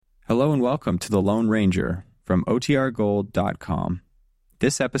Hello and welcome to The Lone Ranger from OTRGold.com.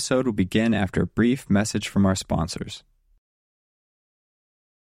 This episode will begin after a brief message from our sponsors.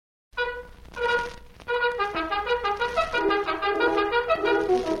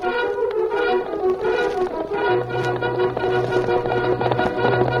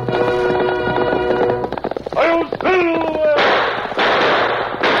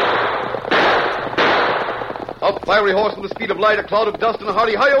 A fiery horse with the speed of light, a cloud of dust, and a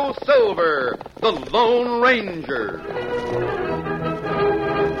hearty hi-yo, Silver, the Lone Ranger.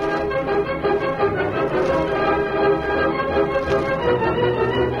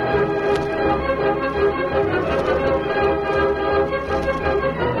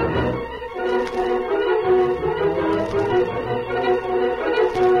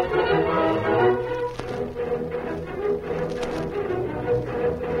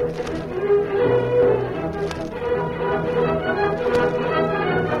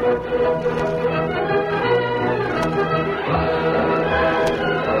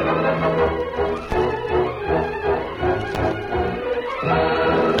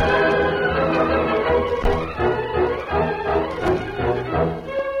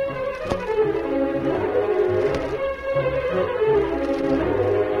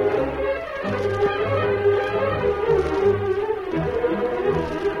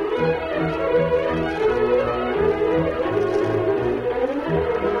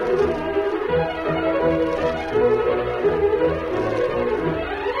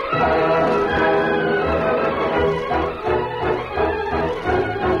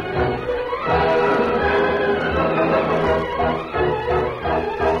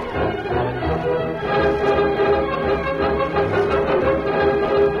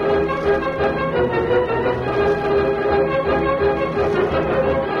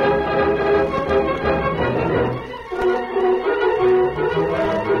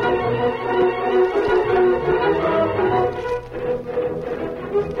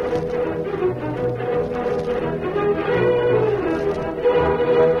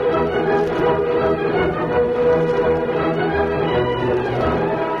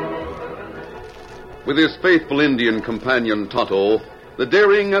 With his faithful Indian companion, Tonto, the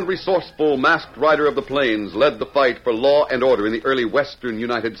daring and resourceful masked rider of the plains led the fight for law and order in the early western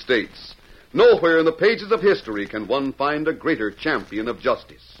United States. Nowhere in the pages of history can one find a greater champion of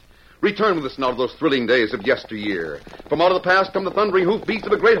justice. Return with us now to those thrilling days of yesteryear. From out of the past come the thundering hoofbeats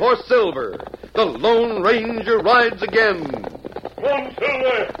of a great horse, Silver. The Lone Ranger rides again. Come on,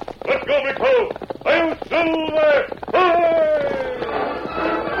 Silver! Let's go, big ho! I'm Silver! Hooray!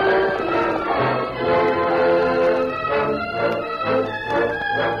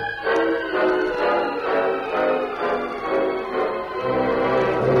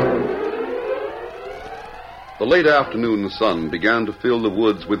 The late afternoon sun began to fill the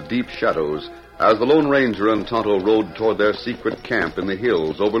woods with deep shadows as the Lone Ranger and Tonto rode toward their secret camp in the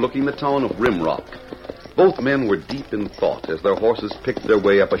hills overlooking the town of Rimrock. Both men were deep in thought as their horses picked their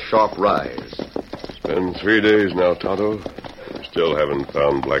way up a sharp rise. It's been 3 days now, Tonto. Still haven't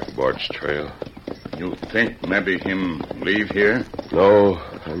found Black Bart's trail. You think maybe him leave here? No,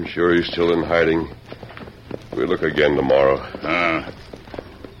 I'm sure he's still in hiding. We'll look again tomorrow.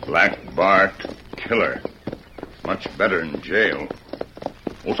 Black Bart, killer. Much better in jail.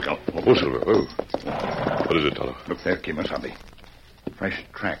 Oh, Scout. Oh, Silver. Oh. What is it, Tonto? Look there, Kimasabi. Fresh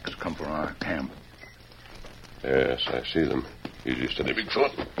tracks come from our camp. Yes, I see them. Easy, steady, big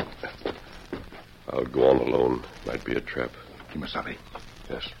foot. I'll go on alone. Might be a trap. Kimasabi.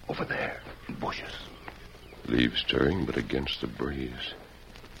 Yes. Over there, in bushes. Leaves stirring, but against the breeze.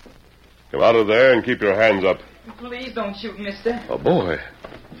 Come out of there and keep your hands up. Please don't shoot, mister. Oh, boy.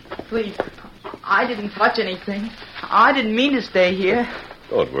 Please. I didn't touch anything. I didn't mean to stay here.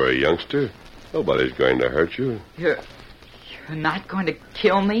 Don't worry, youngster. Nobody's going to hurt you. You're not going to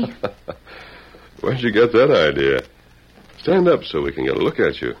kill me? Where'd you get that idea? Stand up so we can get a look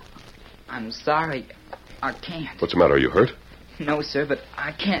at you. I'm sorry. I can't. What's the matter? Are you hurt? No, sir, but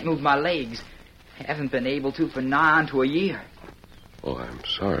I can't move my legs. Haven't been able to for nigh on to a year. Oh, I'm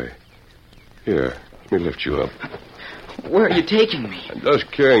sorry. Here, let me lift you up. Where are you taking me? I'm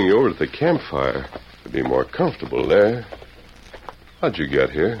just carrying you over to the campfire. You'd be more comfortable there. How'd you get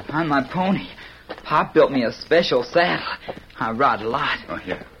here? On my pony. Pop built me a special saddle. I ride a lot. Oh,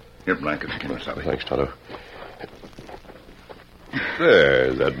 here. Here, blankets, Kimasabi. Thanks, Tonto. There,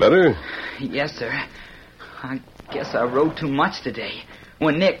 is that better? Yes, sir. I guess I rode too much today.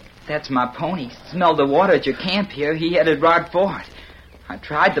 When Nick, that's my pony, smelled the water at your camp here, he headed right for it. I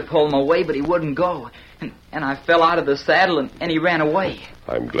tried to pull him away, but he wouldn't go. And I fell out of the saddle, and he ran away.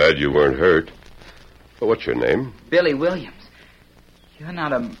 I'm glad you weren't hurt. Well, what's your name? Billy Williams. You're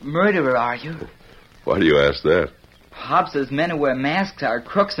not a murderer, are you? Why do you ask that? Pop says men who wear masks are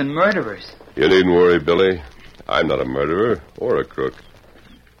crooks and murderers. You needn't worry, Billy. I'm not a murderer or a crook.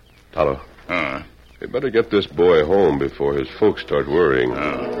 Tonto. You better get this boy home before his folks start worrying.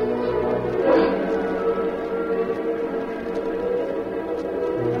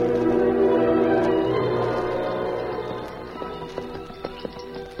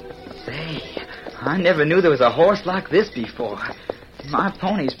 Say, I never knew there was a horse like this before. My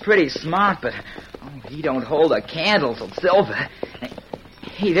pony's pretty smart, but he don't hold a candle till silver.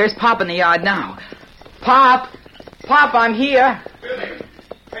 Hey, there's Pop in the yard now. Pop! Pop, I'm here. Billy,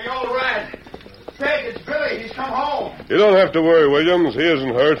 are you all right? Peg, it's Billy. He's come home. You don't have to worry, Williams. He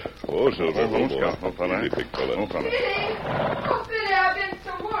isn't hurt. Oh, Silver. Oh, fella. Easy, big fella. Oh, fella. Billy! Oh, Billy, I've been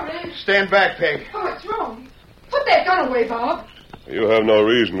so worried. Stand back, Peg. Oh, what's wrong? Put that gun away, Bob. You have no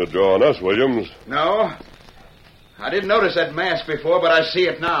reason to draw on us, Williams. No. I didn't notice that mask before, but I see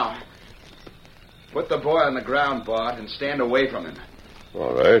it now. Put the boy on the ground, Bart, and stand away from him.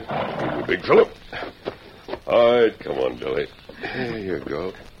 All right. Easy, big fella. All right, come on, Billy. There you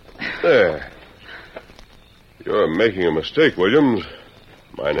go. There. You're making a mistake, Williams.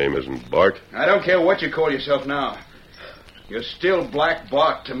 My name isn't Bart. I don't care what you call yourself now. You're still Black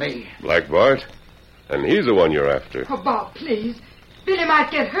Bart to me. Black Bart? And he's the one you're after. Oh, Bob, please. Billy might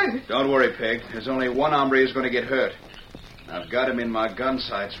get hurt. Don't worry, Peg. There's only one hombre who's going to get hurt. I've got him in my gun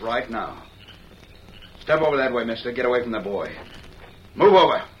sights right now. Step over that way, mister. Get away from the boy. Move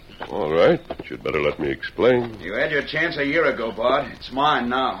over. All right, but you'd better let me explain. You had your chance a year ago, Bart. It's mine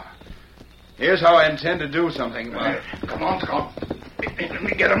now. Here's how I intend to do something about it. Come on. Let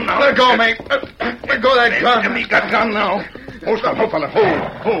me get him now. Let go, mate. Let go of that gun. Let me got gun now. Hold, fella.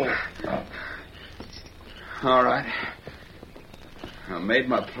 Hold. All right. I made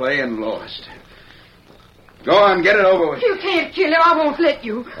my play and lost. Go on, get it over with. You can't kill him. I won't let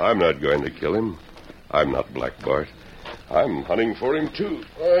you. I'm not going to kill him. I'm not Black Bart. I'm hunting for him, too.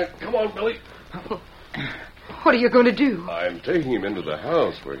 All right, come on, Billy. What are you going to do? I'm taking him into the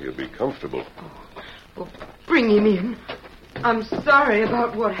house where he'll be comfortable. Well, bring him in. I'm sorry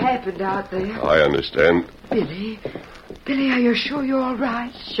about what happened out there. I understand. Billy, are you sure you're all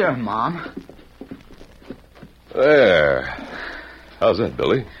right? Sure, Mom. There. How's that,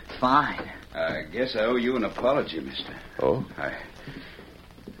 Billy? Fine. I guess I owe you an apology, mister. Oh?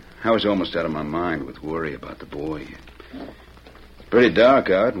 I was almost out of my mind with worry about the boy. Pretty dark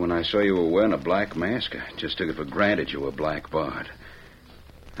out. When I saw you were wearing a black mask, I just took it for granted you were Black Bart.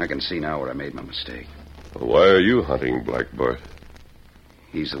 I can see now where I made my mistake. Why are you hunting Black Bart?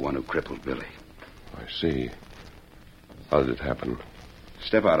 He's the one who crippled Billy. I see. How did it happen?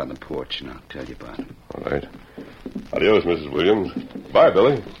 Step out on the porch and I'll tell you about it. All right. Adios, Mrs. Williams. Bye,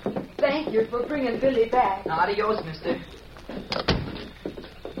 Billy. Thank you for bringing Billy back. Adios, mister.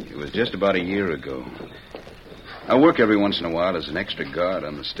 It was just about a year ago. I work every once in a while as an extra guard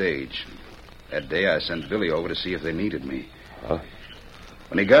on the stage. That day I sent Billy over to see if they needed me. Huh?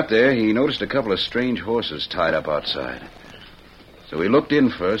 When he got there, he noticed a couple of strange horses tied up outside. So he looked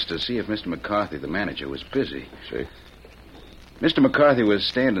in first to see if Mr. McCarthy, the manager, was busy. See? Mr. McCarthy was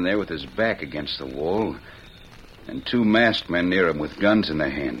standing there with his back against the wall, and two masked men near him with guns in their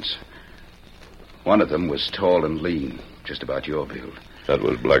hands. One of them was tall and lean, just about your build. That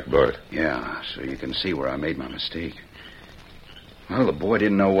was Black Bart. Yeah, so you can see where I made my mistake. Well, the boy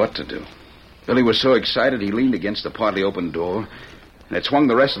didn't know what to do. Billy was so excited he leaned against the partly open door, and it swung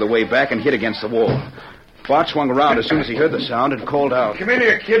the rest of the way back and hit against the wall. Bart swung around as soon as he heard the sound and called out. Come in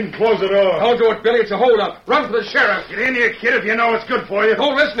here, kid, and close the door. Don't do it, Billy. It's a hold-up. Run for the sheriff. Get in here, kid, if you know it's good for you.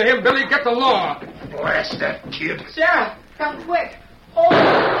 Don't listen to him, Billy. Get the law. Blast that kid. Sheriff, come quick. Oh,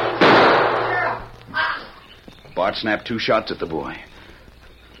 Sheriff. Bart snapped two shots at the boy.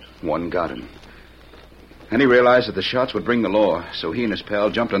 One got him. Then he realized that the shots would bring the law, so he and his pal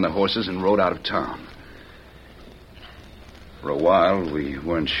jumped on the horses and rode out of town. For a while, we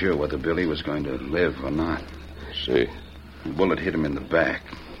weren't sure whether Billy was going to live or not. I see. A bullet hit him in the back.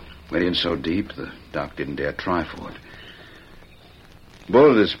 Went in so deep, the doc didn't dare try for it. The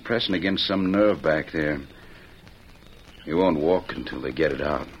bullet is pressing against some nerve back there. He won't walk until they get it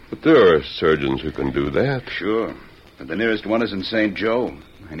out. But there are surgeons who can do that. Sure. But the nearest one is in St. Joe,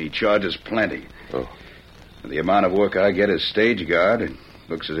 and he charges plenty. Oh. For the amount of work I get as stage guard, it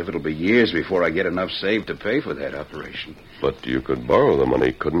looks as if it'll be years before I get enough saved to pay for that operation. But you could borrow the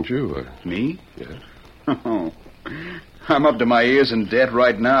money, couldn't you? Me? Yes. Oh, I'm up to my ears in debt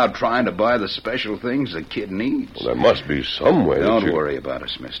right now trying to buy the special things the kid needs. Well, there must be some way. Don't worry about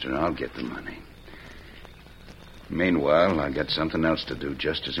us, mister. I'll get the money. Meanwhile, I got something else to do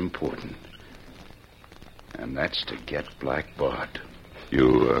just as important. And that's to get Black Bart.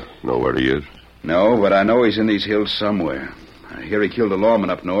 You know where he is? No, but I know he's in these hills somewhere. I hear he killed a lawman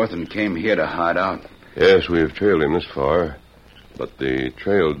up north and came here to hide out. Yes, we've trailed him this far. But the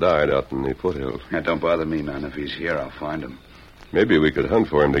trail died out in the foothills. That don't bother me none. If he's here, I'll find him. Maybe we could hunt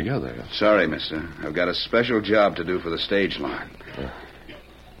for him together. Sorry, mister. I've got a special job to do for the stage line.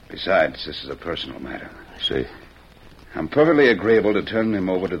 Besides, this is a personal matter. I see. I'm perfectly agreeable to turn him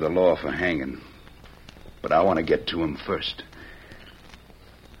over to the law for hanging. But I want to get to him first.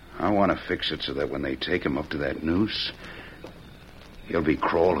 I want to fix it so that when they take him up to that noose, he'll be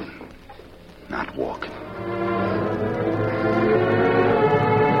crawling, not walking.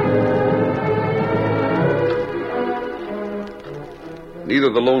 Neither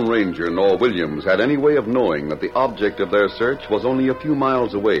the Lone Ranger nor Williams had any way of knowing that the object of their search was only a few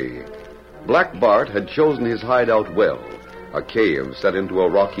miles away. Black Bart had chosen his hideout well, a cave set into a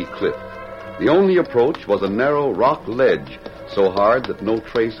rocky cliff. The only approach was a narrow rock ledge, so hard that no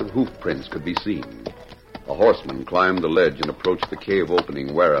trace of hoof prints could be seen. A horseman climbed the ledge and approached the cave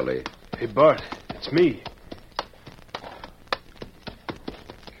opening warily. Hey, Bart, it's me.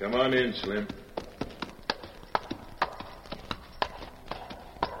 Come on in, Slim.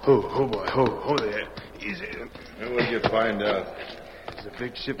 Oh, boy, oh there. Easy. And what'd you find out? There's a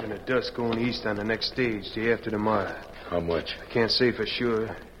big shipment of dust going east on the next stage, day after tomorrow. How much? I can't say for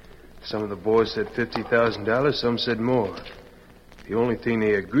sure. Some of the boys said $50,000, some said more. The only thing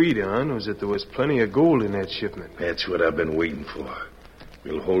they agreed on was that there was plenty of gold in that shipment. That's what I've been waiting for.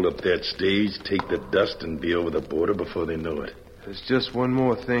 We'll hold up that stage, take the dust, and be over the border before they know it. There's just one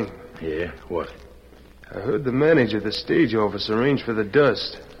more thing. Yeah? What? I heard the manager of the stage office arrange for the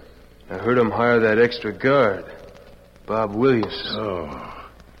dust. I heard him hire that extra guard, Bob Williams. Oh,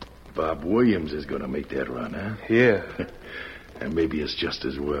 Bob Williams is going to make that run, huh? Yeah. And maybe it's just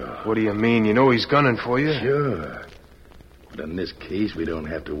as well. What do you mean? You know he's gunning for you? Sure. But in this case, we don't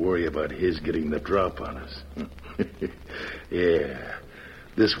have to worry about his getting the drop on us. Yeah.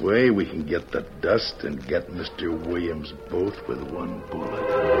 This way, we can get the dust and get Mr. Williams both with one bullet.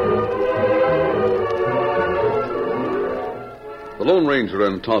 The Lone Ranger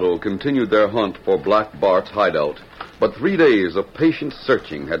and Tonto continued their hunt for Black Bart's hideout, but 3 days of patient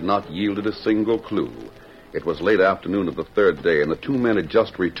searching had not yielded a single clue. It was late afternoon of the third day, and the two men had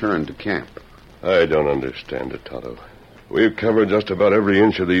just returned to camp. I don't understand it, Tonto. We've covered just about every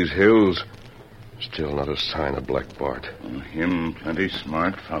inch of these hills. Still not a sign of Black Bart. Him plenty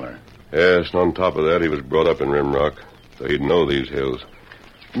smart feller. Yes, and on top of that, he was brought up in Rim Rock, so he'd know these hills.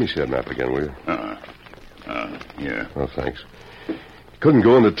 Let me see that map again, will you? Yeah. Oh, thanks. Couldn't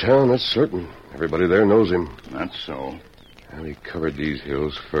go into town, that's certain. Everybody there knows him. That's so. And we covered these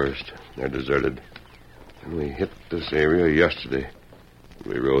hills first. They're deserted. And we hit this area yesterday.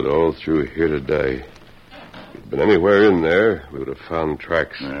 We rode all through here today. If we'd been anywhere in there, we would have found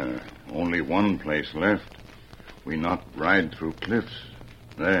tracks. Only one place left. We not ride through cliffs.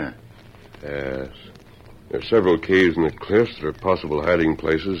 There. Yes. There are several caves in the cliffs that are possible hiding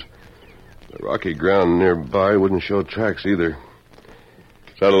places. The rocky ground nearby wouldn't show tracks either.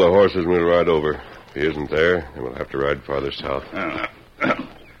 Saddle the horses and we'll ride over. If he isn't there, then we'll have to ride farther south.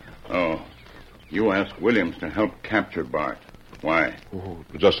 You asked Williams to help capture Bart. Why? Oh,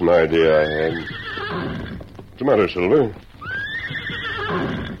 just an idea I had. What's the matter, Silver?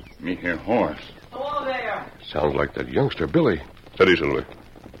 Me hear horse. Hello there. Sounds like that youngster, Billy. Steady, Silver.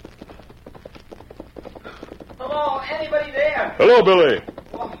 Hello, anybody there? Hello, Billy.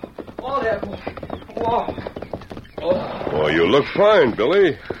 Oh, there, boy. Whoa. Oh, you look fine,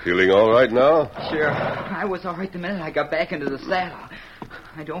 Billy. Feeling all right now? Sure. I was all right the minute I got back into the saddle.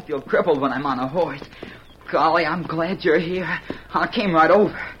 I don't feel crippled when I'm on a horse. Golly, I'm glad you're here. I came right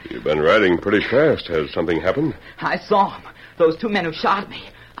over. You've been riding pretty fast. Has something happened? I saw them. Those two men who shot me.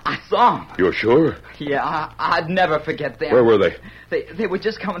 I saw them. You're sure? Yeah, I'd never forget them. Where were they? They were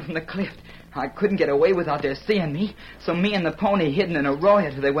just coming from the cliff. I couldn't get away without their seeing me, so me and the pony hidden in a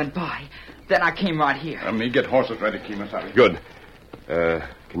arroyo till they went by. Then I came right here. Me get horses ready, Kemosabe. Good.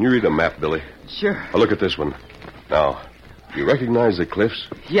 Can you read the map, Billy? Sure. I'll look at this one. Now, you recognize the cliffs?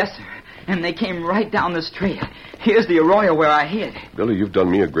 Yes, sir. And they came right down this trail. Here's the arroyo where I hid. Billy, you've done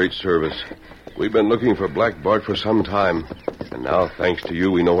me a great service. We've been looking for Black Bart for some time. And now, thanks to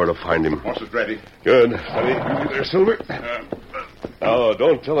you, we know where to find him. Horses ready. Good. Steady. There, Silver. Now,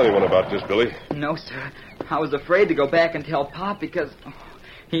 don't tell anyone about this, Billy. No, sir. I was afraid to go back and tell Pop because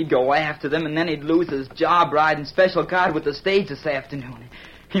he'd go after them and then he'd lose his job riding special guard with the stage this afternoon.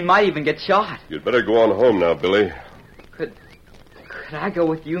 He might even get shot. You'd better go on home now, Billy. Could I go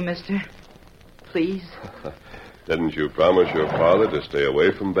with you, mister? Please? Didn't you promise your father to stay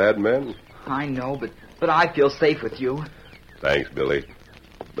away from bad men? I know, but I feel safe with you. Thanks, Billy.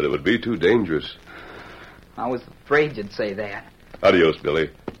 but it would be too dangerous. I was afraid you'd say that. Adios, Billy.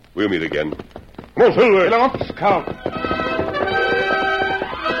 We'll meet again. Come on, Silver. Get up, Scout.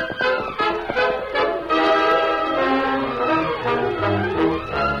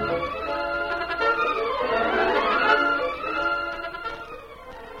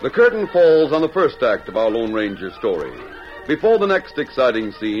 The curtain falls on the first act of our Lone Ranger story. Before the next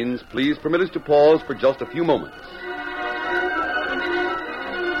exciting scenes, please permit us to pause for just a few moments.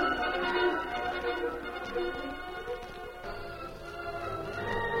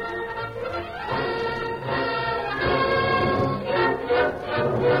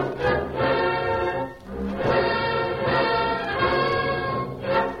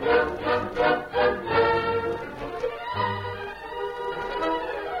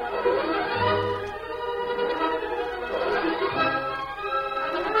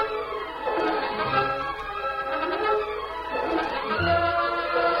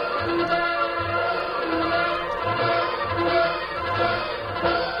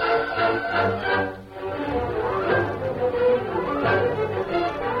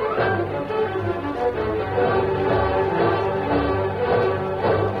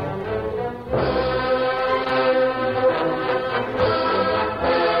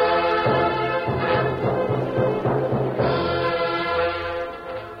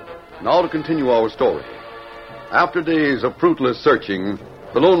 Now to continue our story. After days of fruitless searching,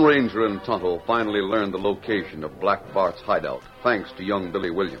 the Lone Ranger and Tonto finally learned the location of Black Bart's hideout, thanks to young Billy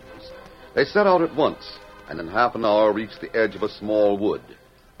Williams. They set out at once, and in half an hour reached the edge of a small wood.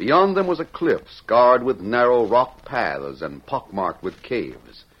 Beyond them was a cliff scarred with narrow rock paths and pockmarked with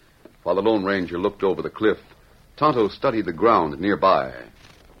caves. While the Lone Ranger looked over the cliff, Tonto studied the ground nearby.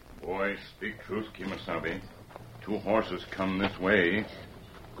 Boy, speak truth, Kimasabi. 2 horses come this way.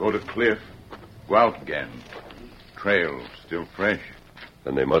 Go to cliff. Go out again. Trail still fresh.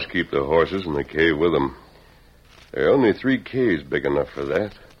 Then they must keep the horses in the cave with them. There are only 3 caves big enough for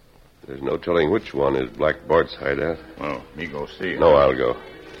that. There's no telling which one is Black Bart's hideout. Well, me go see. No, I'll go.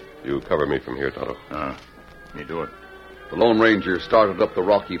 You cover me from here, Tonto. Me do it. The Lone Ranger started up the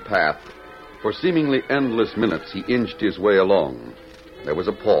rocky path. For seemingly endless minutes, he inched his way along. There was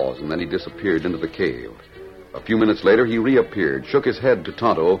a pause, and then he disappeared into the cave. A few minutes later, he reappeared, shook his head to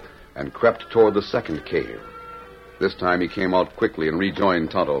Tonto, and crept toward the second cave. This time he came out quickly and rejoined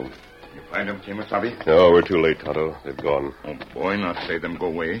Tonto. You find them, Kimasabi? No, we're too late, Tonto. They've gone. Oh, boy, not say them go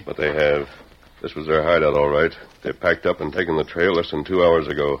away. But they have. This was their hideout, all right. They packed up and taken the trail less than 2 hours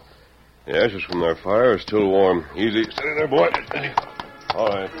ago. The ashes from their fire are still warm. Easy. Steady there, boy. All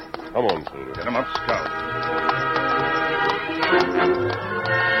right. Come on, Silver. Get them up, Scout.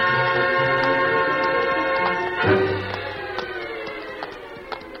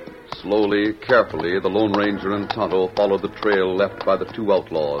 Slowly, carefully, the Lone Ranger and Tonto followed the trail left by the 2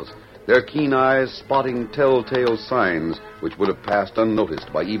 outlaws, their keen eyes spotting telltale signs which would have passed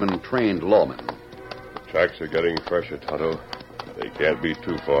unnoticed by even trained lawmen. The tracks are getting fresher, Tonto. They can't be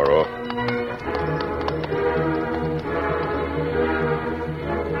too far off.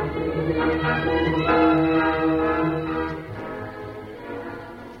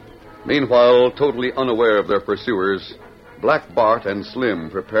 Meanwhile, totally unaware of their pursuers, Black Bart and Slim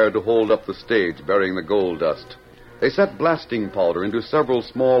prepared to hold up the stage bearing the gold dust. They set blasting powder into several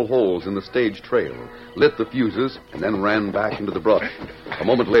small holes in the stage trail, lit the fuses, and then ran back into the brush. A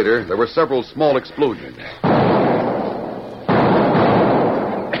moment later, there were several small explosions.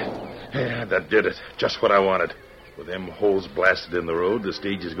 Yeah, that did it. Just what I wanted. With them holes blasted in the road, the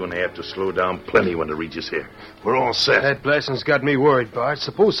stage is going to have to slow down plenty when it reaches here. We're all set. That blasting's got me worried, Bart.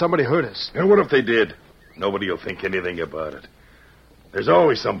 Suppose somebody hurt us. And what if they did? Nobody will think anything about it. There's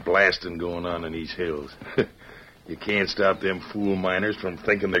always some blasting going on in these hills. You can't stop them fool miners from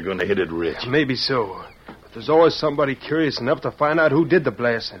thinking they're going to hit it rich. Maybe so. But there's always somebody curious enough to find out who did the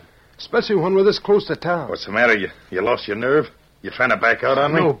blasting. Especially when we're this close to town. What's the matter? You lost your nerve? You trying to back out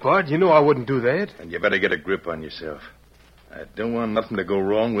on me? No, Bart. You know I wouldn't do that. And you better get a grip on yourself. I don't want nothing to go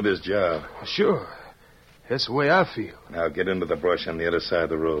wrong with this job. Sure. That's the way I feel. Now get into the brush on the other side of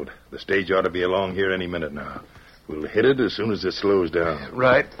the road. The stage ought to be along here any minute now. We'll hit it as soon as it slows down.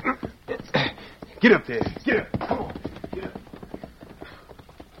 Right. Get up there. Get up. Come on. Get up.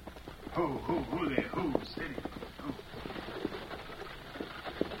 Ho there. Ho, steady. Ho.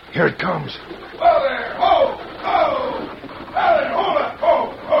 Here it comes. Whoa there! Ho! Ho! Alan, hold up! Ho!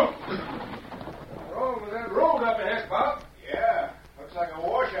 Ho! What's wrong with that road up ahead, Bob? Yeah. Looks like a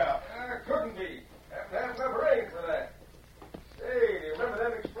washout. Couldn't be. Have to have enough rain for that. Hey, you remember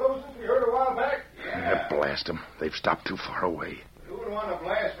them explosions we heard a while back? Yeah. Blast them. They've stopped too far away. Who would want to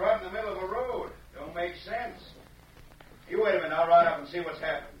blast right in the middle of a road? Don't make sense. You wait a minute. I'll ride up and see what's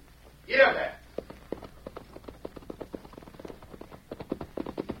happened. Get up there.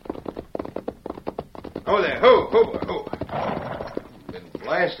 Oh, there. Who? Been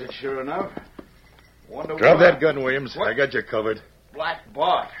blasted, sure enough. Wonder Drop why. that gun, Williams. What? I got you covered. Black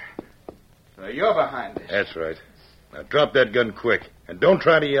Bart. So you're behind this. That's right. Now drop that gun quick. And don't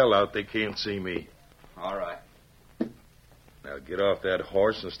try to yell out. They can't see me. All right. Now get off that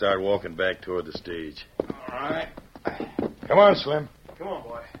horse and start walking back toward the stage. All right. Come on, Slim. Come on,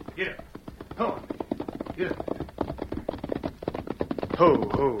 boy. Get up. Come on. Get up. Ho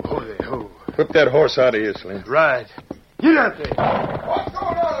there, ho. Whip that horse out of here, Slim. Right. Get out there. What's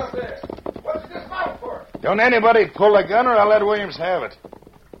going on up there? What's it dismount for? Don't anybody pull the gun or I'll let Williams have it.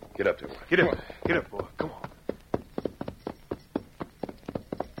 Get up there, boy. Get up. Get up, boy. Come on.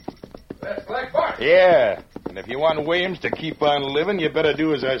 That's Black Bart. Yeah. And if you want Williams to keep on living, you better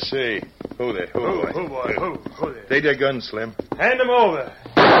do as I say. Ho there, ho, boy. Ho, boy. Ho there. Take that gun, Slim. Hand him over.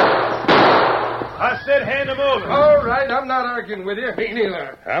 I said hand him over. All right, I'm not arguing with you. Me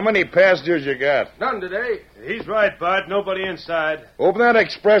neither. How many passengers you got? None today. He's right, Bart. Nobody inside. Open that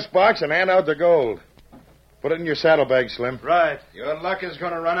express box and hand out the gold. Put it in your saddlebag, Slim. Right. Your luck is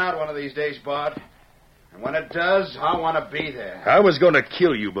going to run out one of these days, Bart. And when it does, I want to be there. I was going to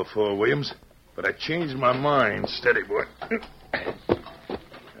kill you before, Williams, but I changed my mind. Steady, boy.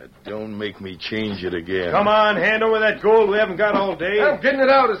 Don't make me change it again. Come on, hand over that gold we haven't got all day. I'm getting it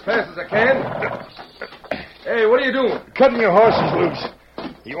out as fast as I can. Hey, what are you doing? Cutting your horses loose.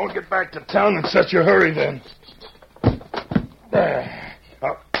 You won't get back to town in such a hurry, then. There.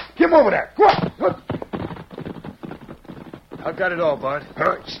 Get him over there. Go on. I've got it all, Bart. All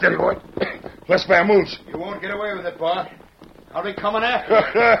right, steady, boy. Let's vamoose. You won't get away with it, Bart. I'll be coming after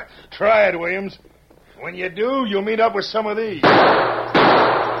you. Try it, Williams. When you do, you'll meet up with some of these.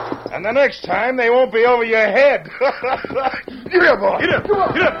 And the next time, they won't be over your head. Get here, boy. Get up.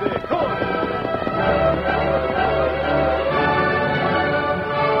 Get up there. Come on.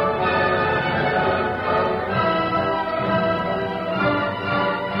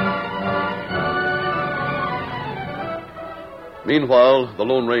 Meanwhile, the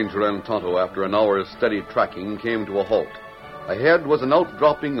Lone Ranger and Tonto, after an hour's steady tracking, came to a halt. Ahead was an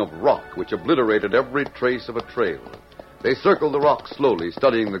outdropping of rock which obliterated every trace of a trail. They circled the rock slowly,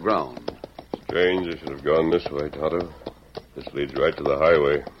 studying the ground. Strange they should have gone this way, Tonto. This leads right to the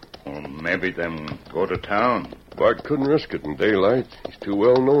highway. Well, maybe them go to town. Bart couldn't risk it in daylight. He's too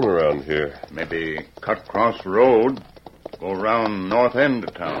well known around here. Maybe cut across road, go round north end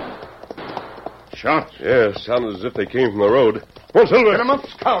of town. Shots. Yeah, sounded as if they came from the road. Come on, Silver. Get 'em up,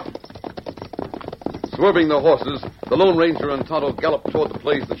 Scout. Swerving their horses, the Lone Ranger and Tonto galloped toward the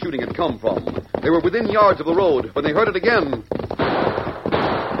place the shooting had come from. They were within yards of the road when they heard it again.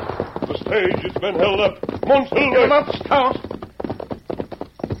 The stage has been held up. Come on, Silver. Get 'em up, Scout.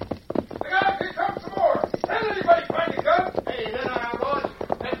 Look out, here comes some more. Can anybody find a gun? Hey, they're not outlaws.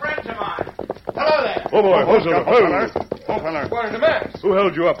 They're friends of mine. Hello there. Oh, boy. Oh, Silver. Oh, feller. Wearing the mask. Who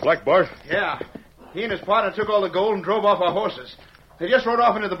held you up, Black Bart? Yeah. He and his partner took all the gold and drove off our horses. They just rode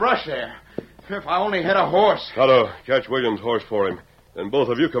off into the brush there. If I only had a horse. Tonto, catch Williams' horse for him. Then both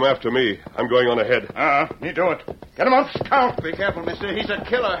of you come after me. I'm going on ahead. Me do it. Get 'em up, Scout. Be careful, mister. He's a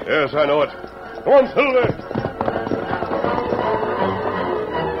killer. Yes, I know it. Come on, Silver.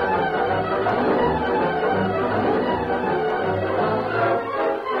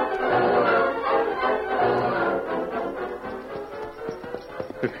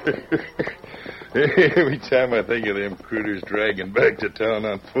 Every time I think of them critters dragging back to town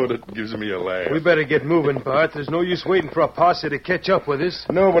on foot, it gives me a laugh. We better get moving, Bart. There's no use waiting for a posse to catch up with us.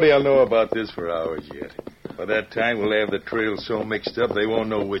 Nobody'll know about this for hours yet. By that time, we'll have the trail so mixed up they won't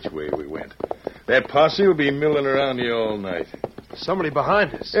know which way we went. That posse will be milling around here all night. Somebody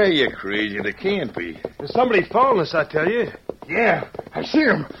behind us. Hey, you crazy. There can't be. There's somebody following us, I tell you. Yeah, I see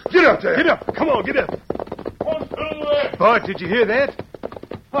him. Get up there. Get up. Come on, get up. Come on, Silver. Bart, did you hear that?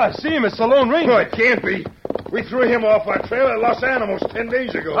 Oh, I see him. It's the Lone Ranger. No, it can't be. We threw him off our trail at Los Animos 10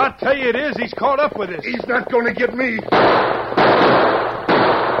 days ago. I'll tell you it is. He's caught up with us. He's not going to get me.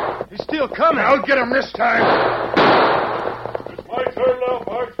 He's still coming. I'll get him this time. It's my turn now,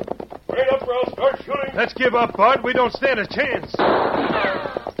 Bart. Wait up or I'll start shooting. Let's give up, Bart. We don't stand a chance.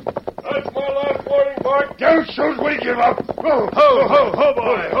 That's my last warning, Bart. Don't shoot, we give up. Ho, ho, ho,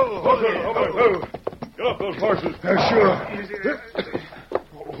 boy. Ho, ho, Ho, ho. Get off those horses. Sure.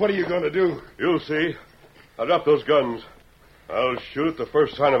 What are you going to do? You'll see. I'll drop those guns. I'll shoot at the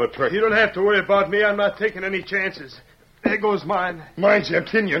first sign of a trick. You don't have to worry about me. I'm not taking any chances. There goes mine. Mine's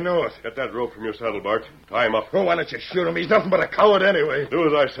empty, and you know it. Get that rope from your saddle, Bart. Tie him up. Oh, why don't you shoot him? He's nothing but a coward anyway. Do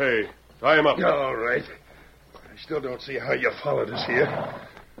as I say. Tie him up. All right. Still don't see how you followed us here.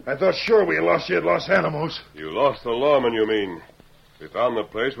 I thought sure we had lost animals. You lost the lawman, you mean. We found the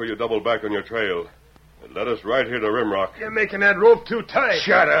place where you doubled back on your trail. It led us right here to Rimrock. You're making that rope too tight.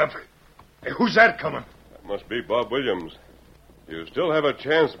 Shut up. Hey, who's that coming? That must be Bob Williams. You still have a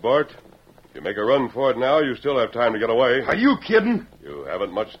chance, Bart. If you make a run for it now, you still have time to get away. Are you kidding? You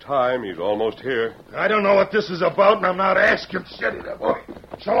haven't much time. He's almost here. I don't know what this is about, and I'm not asking. Steady there, boy.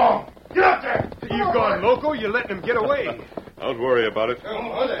 So long. Get up there. You've gone loco. You're letting him get away. Don't worry about it.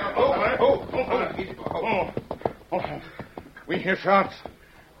 We hear shots.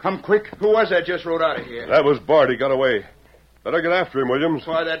 Come quick. Who was that just rode out of here? That was Bart. He got away. Better get after him, Williams.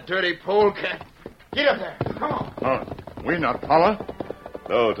 Why, that dirty polecat. Get up there. Come on. We not follow?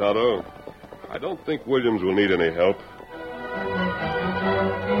 No, Tonto. I don't think Williams will need any help.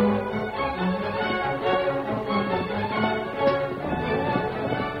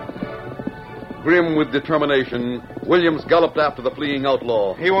 Grim with determination, Williams galloped after the fleeing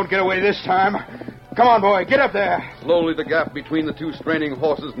outlaw. He won't get away this time. Come on, boy. Get up there. Slowly the gap between the two straining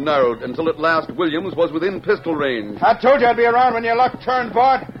horses narrowed until at last Williams was within pistol range. I told you I'd be around when your luck turned,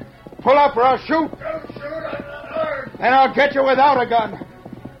 Bart. Pull up or I'll shoot. Don't shoot. I'm not armed. And I'll get you without a gun.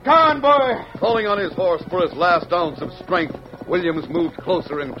 Come on, boy. Calling on his horse for his last ounce of strength, Williams moved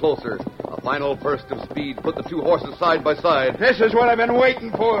closer and closer. A final burst of speed put the two horses side by side. This is what I've been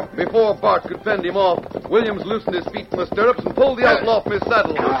waiting for. Before Bart could fend him off, Williams loosened his feet from the stirrups and pulled the outlaw from his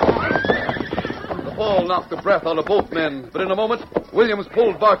saddle. The fall knocked the breath out of both men, but in a moment, Williams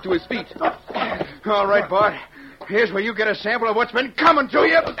pulled Bart to his feet. All right, Bart. Here's where you get a sample of what's been coming to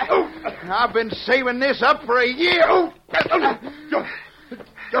you. I've been saving this up for a year.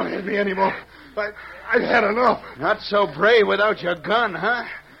 Don't hit me anymore. I've had enough. Not so brave without your gun, huh?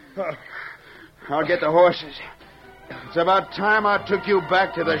 I'll get the horses. It's about time I took you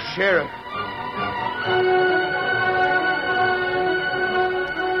back to the sheriff.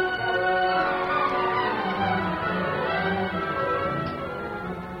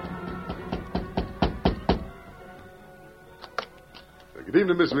 Good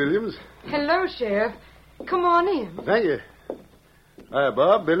evening, Miss Williams. Hello, Sheriff. Come on in. Thank you. Hi,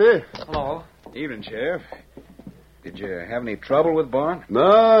 Bob, Billy. Hello. Evening, Sheriff. Did you have any trouble with Bart?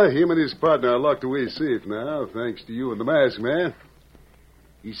 No, him and his partner are locked away safe now, thanks to you and the masked man.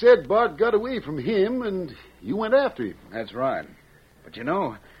 He said Bart got away from him, and you went after him. That's right. But you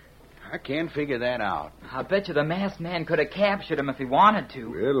know, I can't figure that out. I bet you the masked man could have captured him if he wanted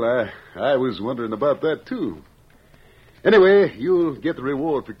to. Well, I was wondering about that, too. Anyway, you'll get the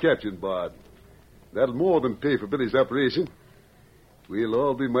reward for capturing Bart. That'll more than pay for Billy's operation. We'll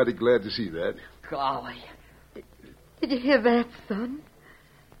all be mighty glad to see that. Golly. Did you hear that, son?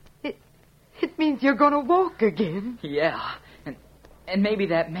 It means you're going to walk again. Yeah. And maybe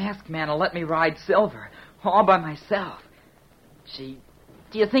that masked man will let me ride Silver, all by myself. Gee,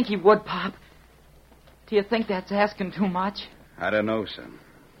 do you think he would, Pop? Do you think that's asking too much? I don't know, son.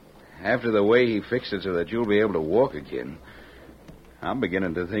 After the way he fixed it so that you'll be able to walk again, I'm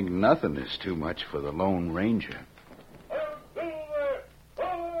beginning to think nothing is too much for the Lone Ranger.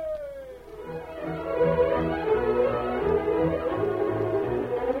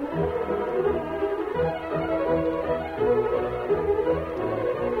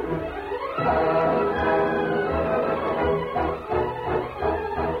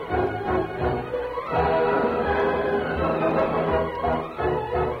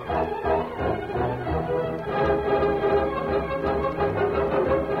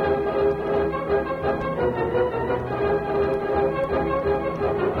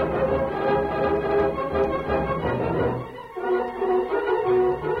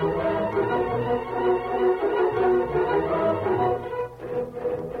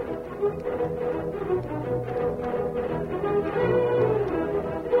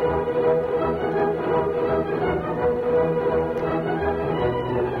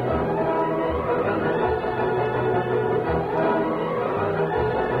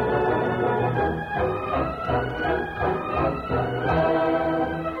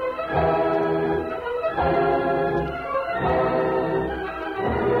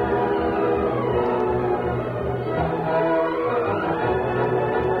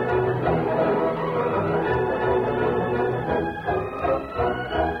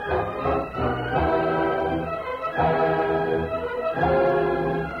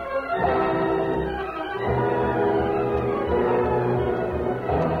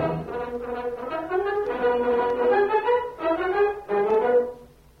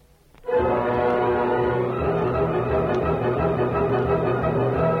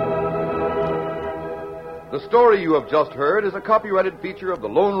 The story you have just heard is a copyrighted feature of the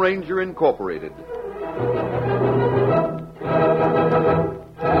Lone Ranger Incorporated.